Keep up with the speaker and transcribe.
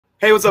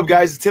Hey, what's up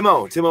guys? It's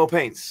Tymo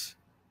Paints.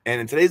 And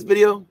in today's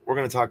video, we're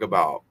going to talk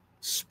about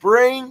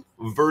spraying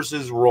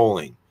versus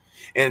rolling.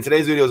 And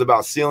today's video is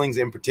about ceilings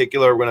in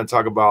particular. We're going to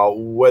talk about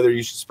whether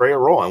you should spray or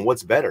roll and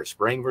what's better,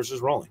 spraying versus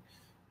rolling.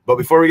 But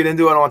before we get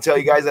into it, I want to tell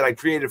you guys that I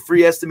created a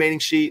free estimating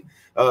sheet,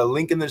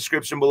 link in the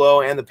description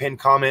below and the pinned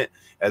comment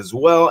as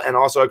well. And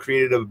also I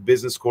created a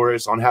business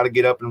course on how to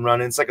get up and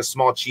running. It's like a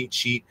small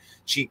cheat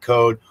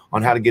code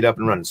on how to get up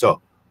and running.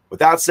 So with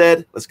that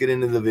said, let's get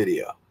into the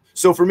video.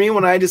 So for me,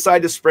 when I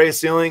decide to spray a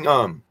ceiling,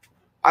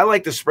 I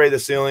like to spray the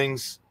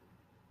ceilings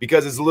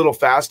because it's a little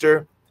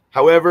faster.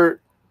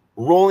 However,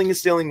 rolling a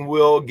ceiling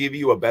will give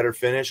you a better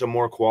finish, a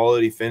more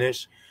quality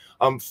finish.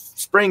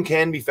 Spraying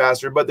can be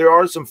faster, but there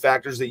are some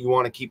factors that you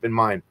want to keep in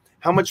mind.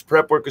 How much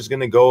prep work is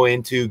going to go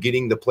into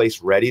getting the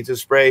place ready to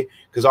spray?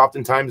 Because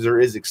oftentimes there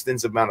is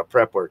extensive amount of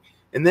prep work.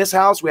 In this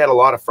house, we had a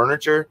lot of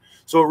furniture,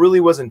 so it really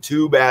wasn't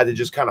too bad to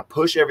just kind of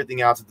push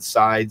everything out to the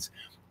sides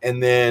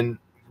and then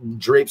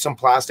drape some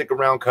plastic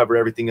around, cover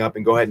everything up,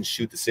 and go ahead and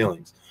shoot the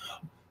ceilings.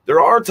 There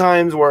are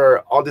times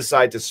where I'll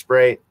decide to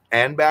spray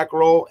and back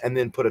roll and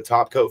then put a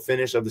top coat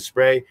finish of the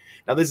spray.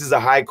 Now, this is a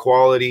high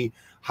quality,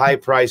 high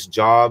price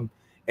job,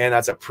 and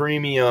that's a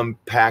premium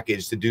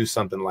package to do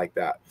something like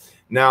that.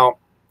 Now,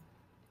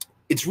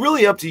 it's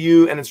really up to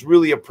you, and it's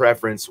really a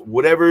preference,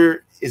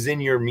 whatever is in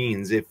your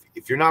means. If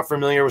you're not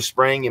familiar with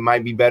spraying, it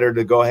might be better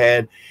to go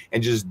ahead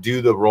and just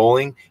do the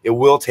rolling. It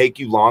will take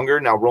you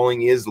longer. Now,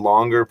 rolling is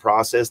longer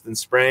process than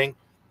spraying.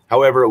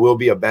 However, it will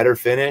be a better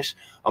finish.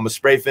 A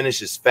spray finish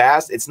is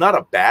fast. It's not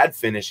a bad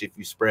finish if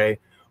you spray,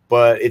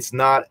 but it's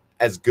not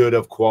as good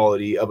of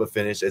quality of a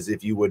finish as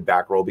if you would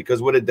back roll,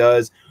 because what it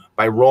does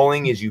by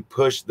rolling is you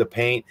push the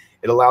paint.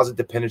 It allows it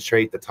to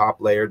penetrate the top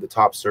layer, the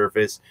top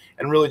surface,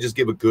 and really just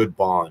give a good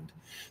bond.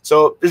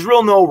 So there's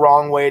real no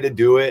wrong way to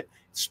do it.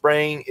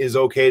 Spraying is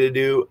okay to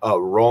do,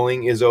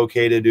 rolling is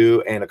okay to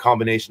do, and a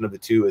combination of the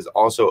two is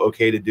also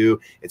okay to do.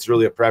 It's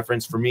really a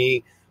preference. For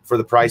me, for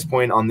the price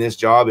point on this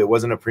job, it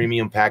wasn't a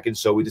premium package,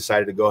 so we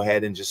decided to go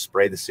ahead and just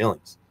spray the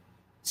ceilings.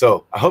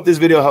 So I hope this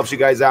video helps you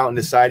guys out in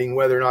deciding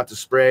whether or not to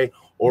spray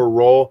or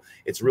roll.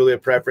 It's really a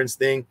preference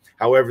thing.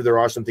 However, there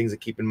are some things to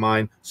keep in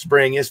mind.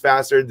 Spraying is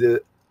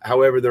faster.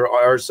 However, there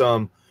are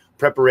some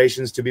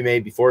preparations to be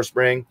made before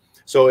spraying.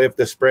 So if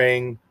the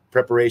spraying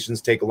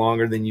preparations take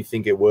longer than you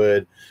think it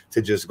would to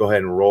just go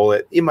ahead and roll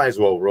it, you might as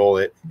well roll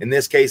it. In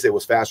this case, it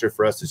was faster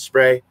for us to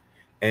spray,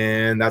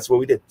 and that's what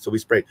we did. So we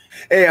sprayed.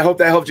 Hey, I hope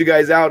that helped you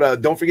guys out.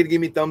 Don't forget to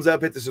give me a thumbs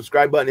up, hit the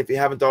subscribe button if you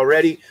haven't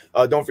already.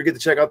 Don't forget to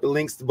check out the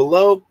links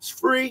below. It's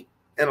free,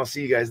 and I'll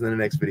see you guys in the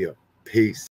next video. Peace.